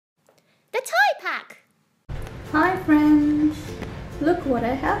the toy pack! Hi friends! Look what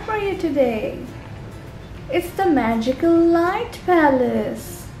I have for you today! It's the magical light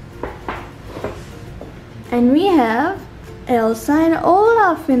palace! And we have Elsa and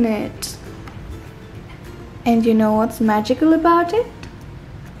Olaf in it. And you know what's magical about it?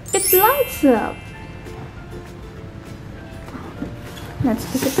 It lights up!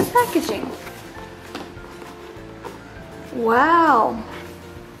 Let's look at the packaging. Wow!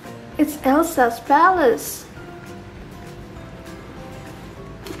 It's Elsa's palace.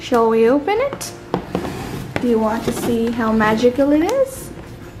 Shall we open it? Do you want to see how magical it is?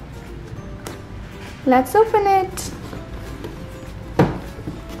 Let's open it.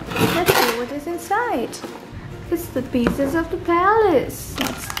 Let's see what is inside. It's the pieces of the palace.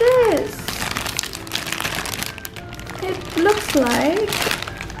 What's this? It looks like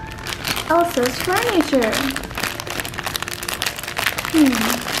Elsa's furniture.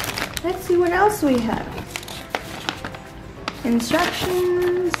 Let's see what else we have.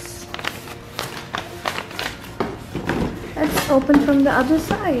 Instructions. Let's open from the other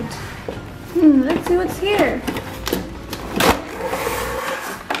side. Let's see what's here.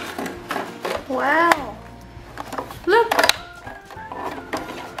 Wow. Look.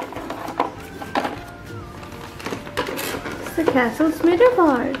 It's the castle's made of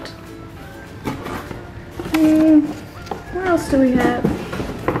art. What else do we have?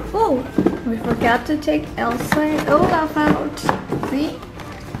 Oh, we forgot to take Elsa and Olaf out. See?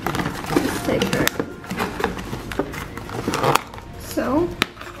 Let's take her. So,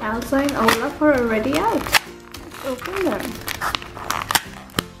 Elsa and Olaf are already out. Let's open them.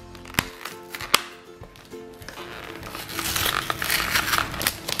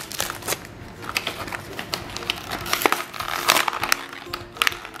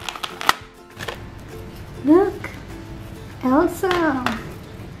 Look, Elsa.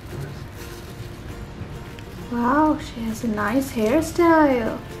 Wow, she has a nice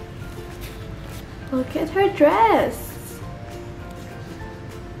hairstyle. Look at her dress.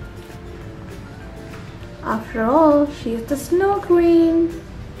 After all, she is the Snow Queen.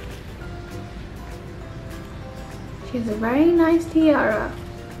 She has a very nice tiara.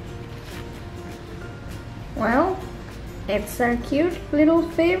 Well, it's our cute little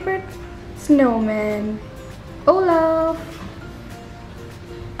favorite snowman, Olaf.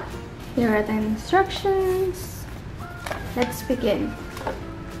 Here are the instructions. Let's begin.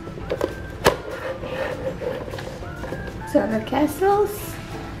 So the castles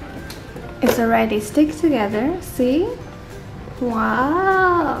is already stick together. See?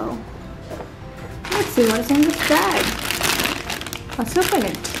 Wow! Let's see what's in this bag. Let's open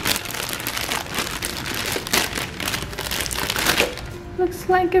it. Looks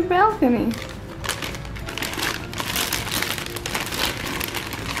like a balcony.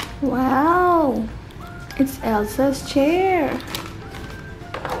 Wow! It's Elsa's chair.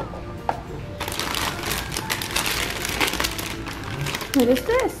 What is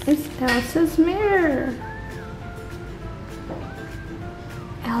this? It's Elsa's mirror.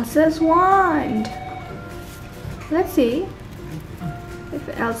 Elsa's wand. Let's see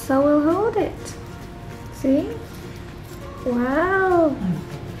if Elsa will hold it. See? Wow!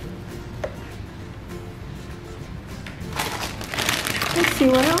 Let's see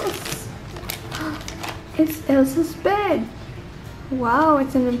what else. It's Elsa's bed. Wow,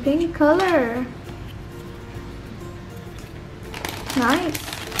 it's in a pink color. Nice.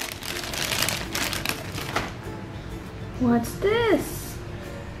 What's this?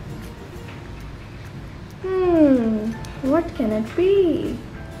 What can it be?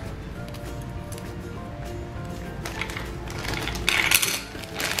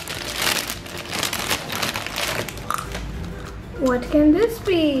 What can this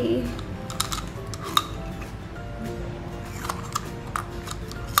be?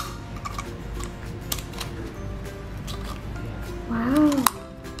 Wow.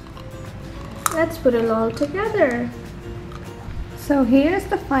 Let's put it all together. So here's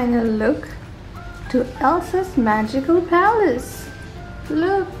the final look to Elsa's magical palace.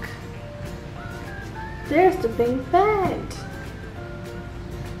 Look. There's the pink bed.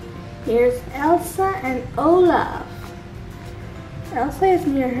 Here's Elsa and Olaf. Elsa is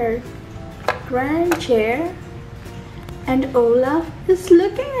near her grand chair and Olaf is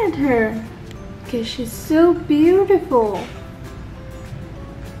looking at her because she's so beautiful.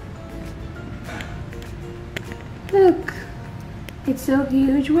 Look, it's a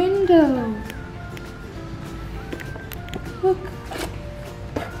huge window. Look.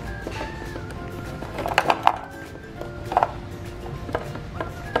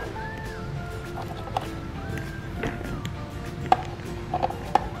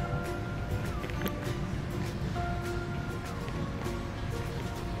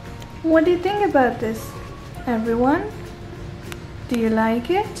 What do you think about this, everyone? Do you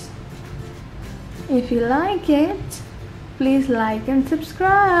like it? If you like it, please like and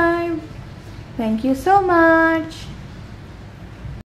subscribe. Thank you so much.